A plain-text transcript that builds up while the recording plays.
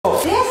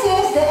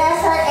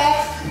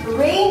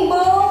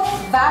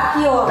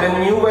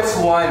newest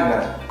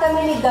one.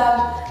 Kami ni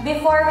Gab,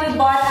 before we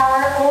bought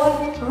our own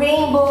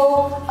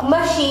rainbow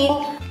machine,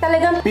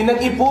 talagang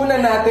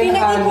pinag-ipunan natin.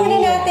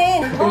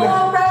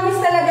 Oo, promise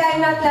talaga,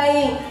 I'm not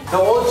lying.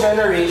 The old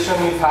generation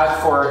we've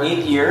had for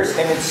 8 years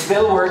and it's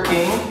still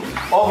working.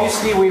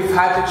 Obviously, we've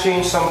had to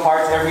change some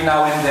parts every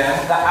now and then.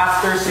 The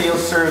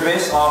after-sales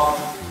service of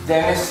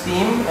Dennis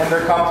team and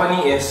their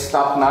company is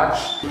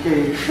top-notch.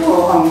 Okay,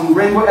 so ang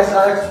Rainbow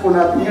SRX po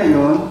natin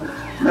ngayon,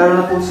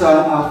 meron na po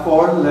sa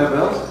 4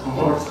 levels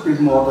or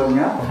speed model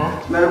niya.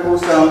 Meron po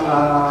sa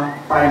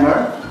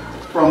timer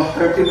from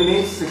 30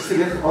 minutes, 60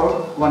 minutes,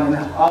 or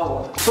 1.5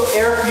 hours. So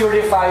air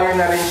purifier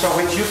na rin siya,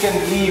 which you can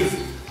leave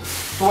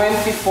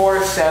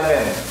 24/7.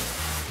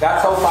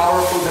 That's how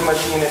powerful the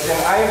machine is.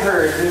 And I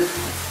heard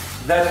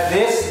that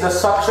the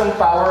suction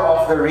power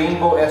of the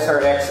Rainbow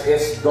SRX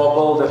is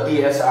double the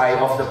PSI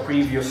of the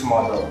previous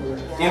model.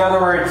 In other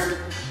words,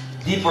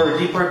 deeper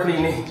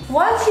cleaning.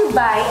 Once you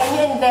buy and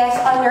you invest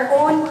on your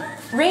own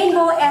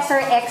Rainbow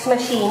SRX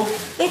machine,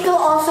 it will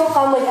also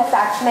come with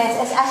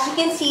attachments. As you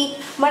can see,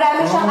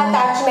 marami siyang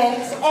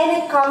attachments and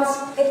it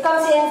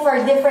comes in for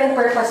different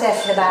purposes,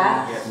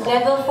 diba?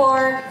 Level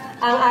 4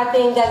 ang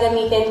ating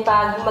gagamitin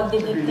pag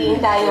magdi-deep clean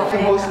tayo.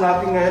 Yung hose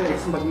natin ngayon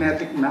is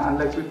magnetic na,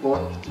 unlike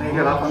before,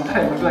 nahihirapan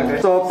tayo maglagay.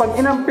 So pag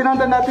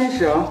pinanda natin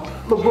siya,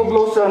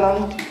 mag-blow siya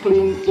ng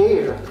clean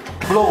air.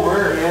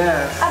 Blower?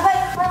 Yes.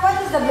 But what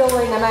is the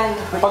blower naman?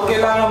 Pag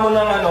kailangan mo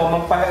ng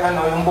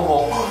yung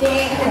buhok.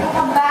 Hindi, ano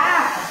ka ba?